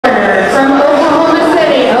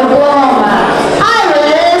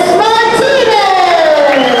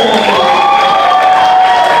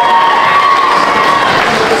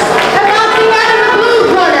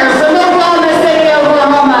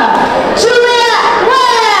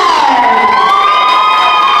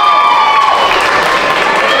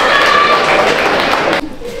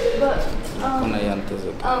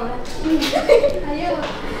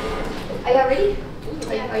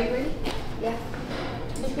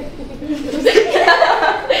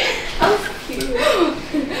That was cute.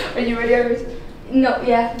 Are you ready, Aries? No,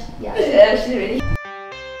 yeah, she's ready.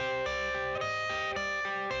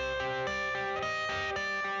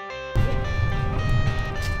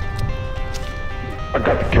 I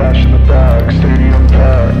got the cash in the bag, stadium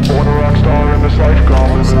packed. Born a rock star in this life,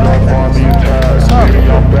 gone living life on the attack. Baby,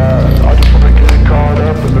 I'm bad. I just wanna get caught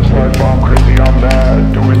up in this life. I'm crazy, I'm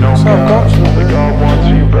mad. Doing no cash. Only God wants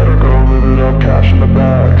you, better go live it up. Cash in the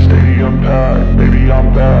bag, stadium packed. Baby,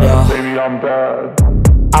 I'm bad. Baby, I'm bad.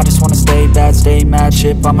 I just wanna stay bad, stay mad.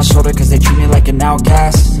 Chip on my shoulder cause they treat me like an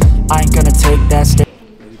outcast. I ain't gonna take that stay.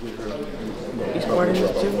 He's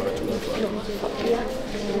Martinez too?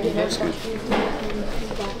 That's good.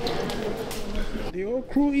 The old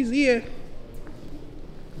crew is here.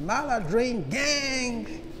 Mala Dream Gang.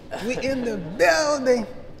 We in the building.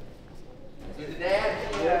 You the dad?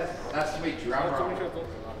 Yes. Nice to meet you. I'm Ron.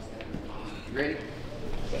 You ready?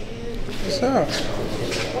 What's up?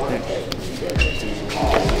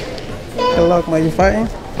 Good luck, man. You fighting?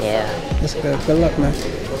 Yeah. That's good. Good luck, man.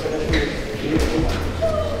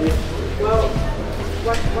 Well,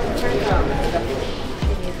 what kind of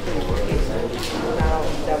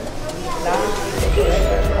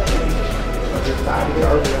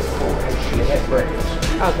She had breakfast.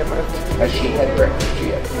 okay, perfect. She had breakfast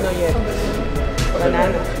yet? No, yet.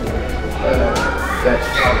 Banana. That's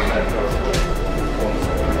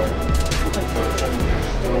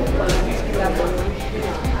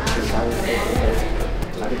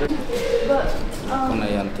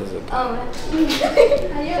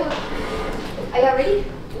Are you ready?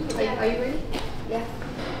 Are you ready? Yeah.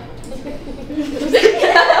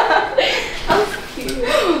 That was cute.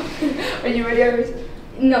 Are you ready, Aries?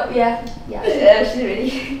 No, yeah, she's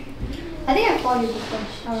ready. I think I followed you before.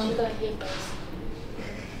 She's gonna hate this.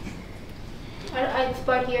 I'd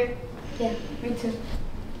spot here. Yeah, me too.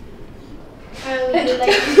 I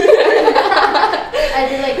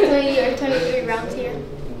did like 20 or 23 rounds here.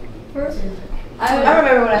 I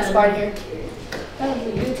remember when I sparred here. That was a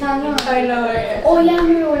good time, huh? I know, right? Oh yeah, I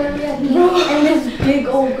remember whenever we had me and this big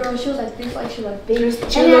old girl, she was like this, like she was like big. She was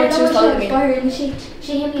taller than me. And she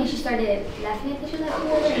hit me and she started laughing at me. She was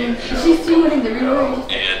laughing at her and she went in the room.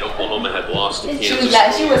 And Oklahoma had lost to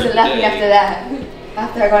Kansas. She wasn't laughing after that.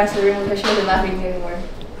 After I got into the room with her, she wasn't laughing anymore.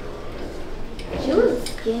 She was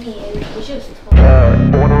skinny and she was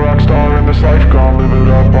tall. Born a rock star in this life, gone live it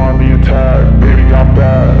up on the attack. Baby, I'm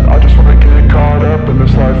bad. I just wanna get caught up in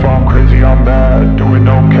this life. I'm crazy, I'm mad. Doing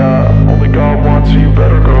no cap. Only God wants you,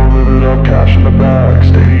 better go live it up. Cash in the bag,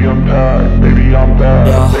 stadium packed. Baby, I'm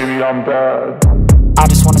bad. Baby, I'm bad. I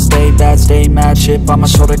just wanna stay bad, stay mad. Chip on my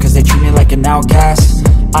shoulder cause they treat me like an outcast.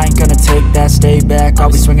 I ain't gonna take that, stay back. I'll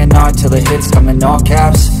be swinging hard till the hits come in all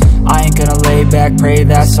caps. I ain't gonna lay back, pray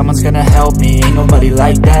that someone's gonna help me. Ain't nobody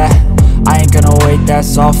like that. I ain't gonna wait,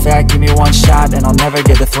 that's all fact. Give me one shot and I'll never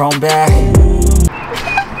get the throne back.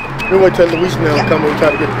 We wait till Luis now come and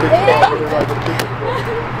try to get the picture.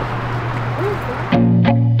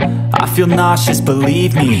 I feel nauseous,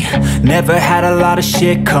 believe me. Never had a lot of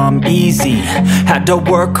shit come easy. Had to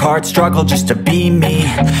work hard, struggle just to be me.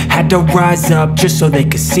 Had to rise up just so they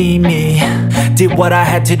could see me. Did what I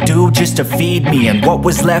had to do just to feed me. And what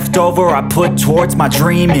was left over I put towards my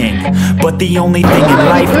dreaming. But the only thing in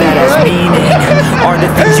life that has meaning are the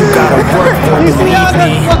things you gotta work for, believe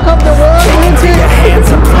me. Take into your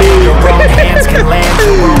hands and play your own hands can land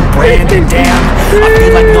your own brand. And damn, I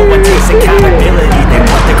feel like no one takes accountability. They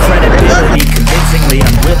want the credibility. Convincingly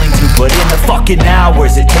unwilling to put in the fucking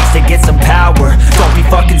hours it takes to get some power. Don't be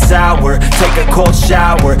fucking sour, take a cold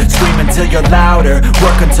shower. Scream until you're louder,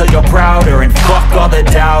 work until you're prouder. And fuck all the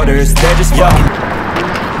doubters, they're just fucking...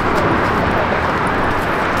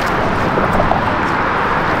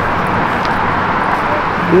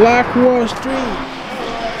 Black Wall Street.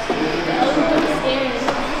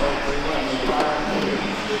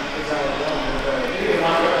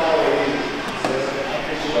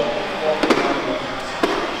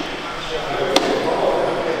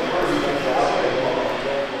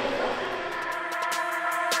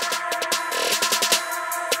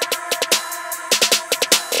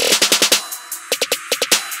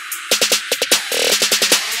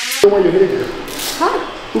 Who can wear your headgear? Huh?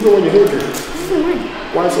 Who can wear your headgear? This is mine.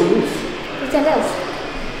 Why so loose? It's Adele's.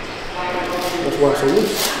 That's why it's so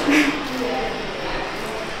loose.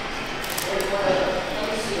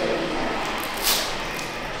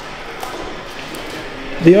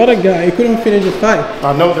 The other guy, he couldn't finish the fight.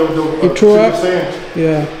 I know He threw up.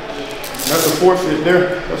 Yeah. That's a forfeit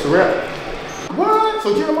there. That's a wrap. What?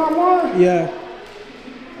 So Jeremiah won? Yeah.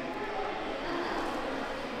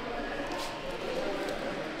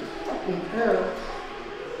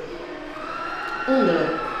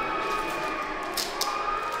 Good.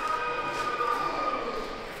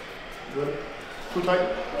 Too tight?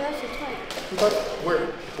 Yeah, it's tight. Too tight? Where?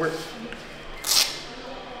 Where?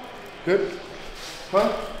 Good?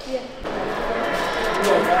 Huh? Yeah.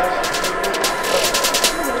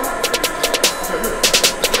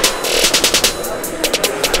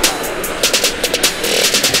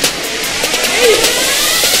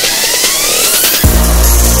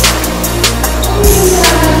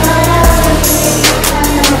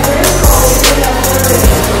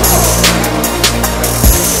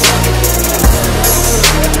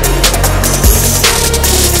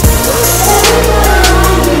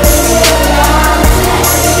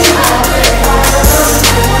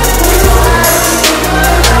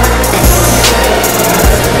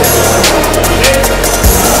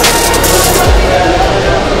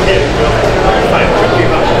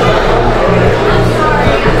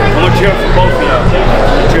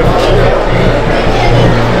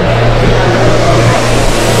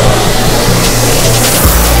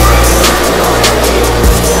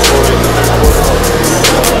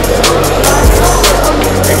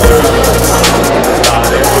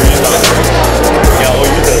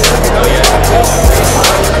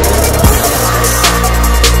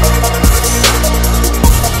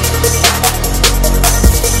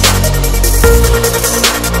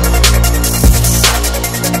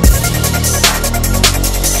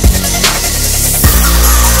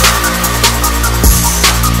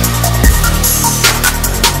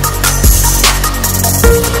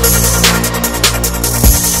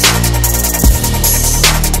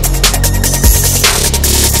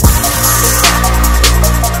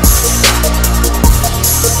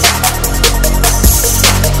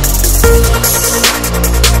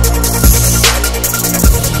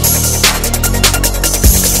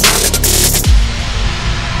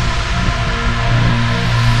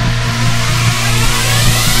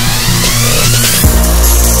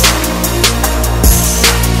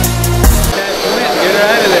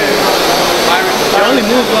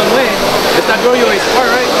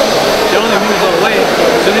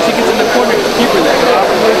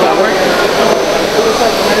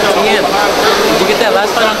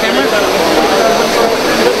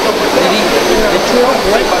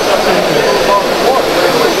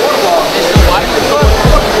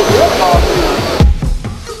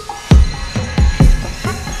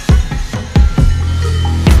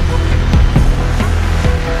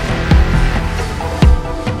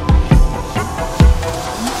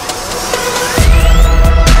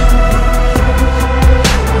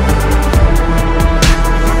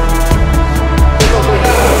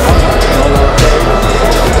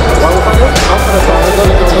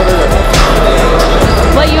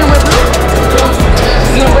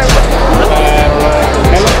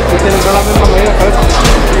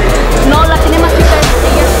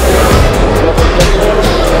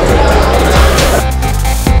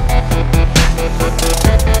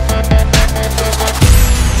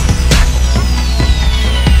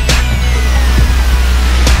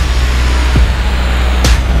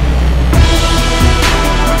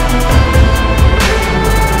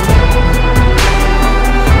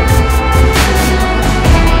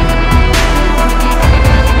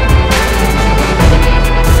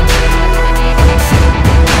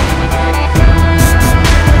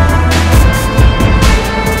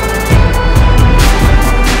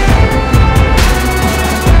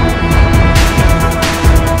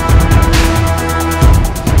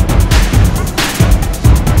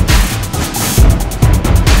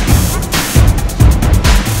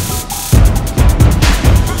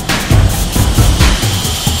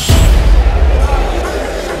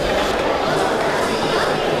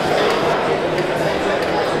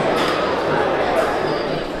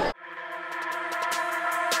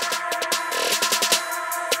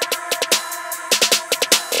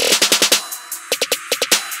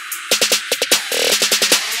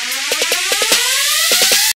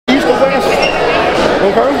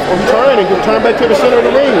 turn back to the center of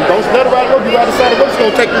the ring. Don't let it ride the rope. You ride the side of the rope, it's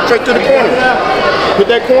going to take you straight to the corner. Hit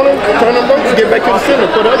that corner, turn them ropes, get back to the center.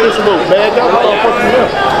 Put up this rope. Bag out, start pushing it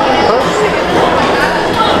up.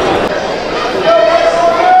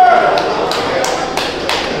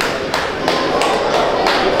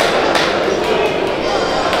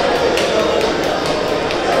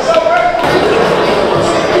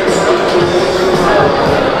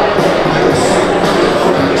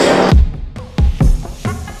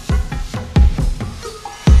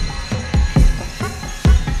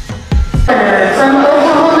 From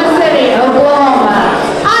Oklahoma City, Oklahoma,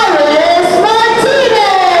 Iris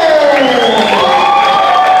Martinez!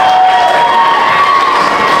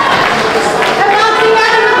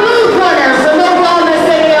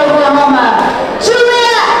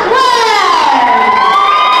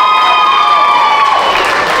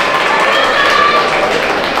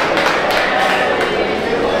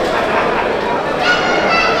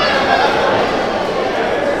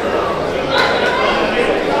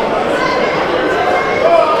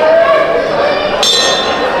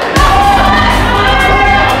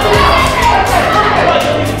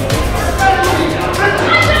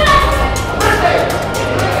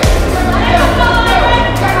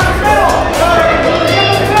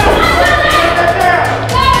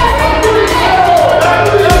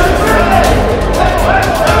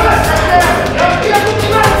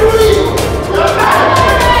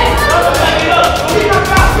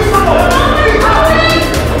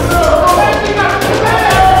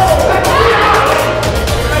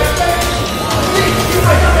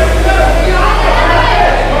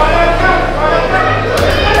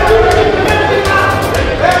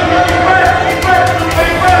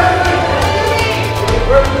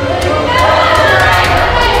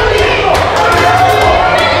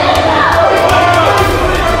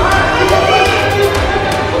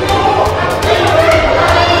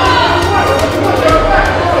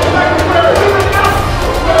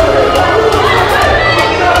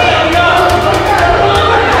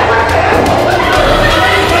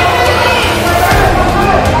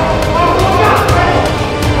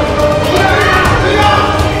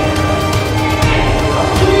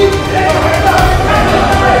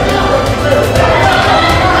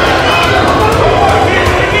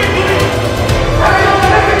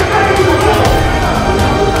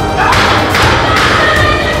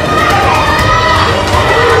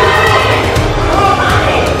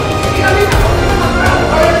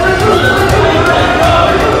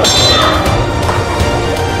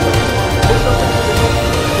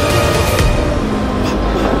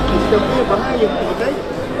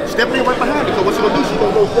 Step in right behind her, because what she's gonna do, she's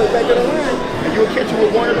gonna go straight back in the line, and you'll catch her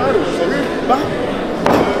with one or the other. So here, bop,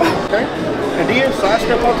 bop, okay? And then side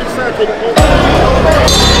step off to the side, take it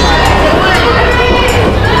over.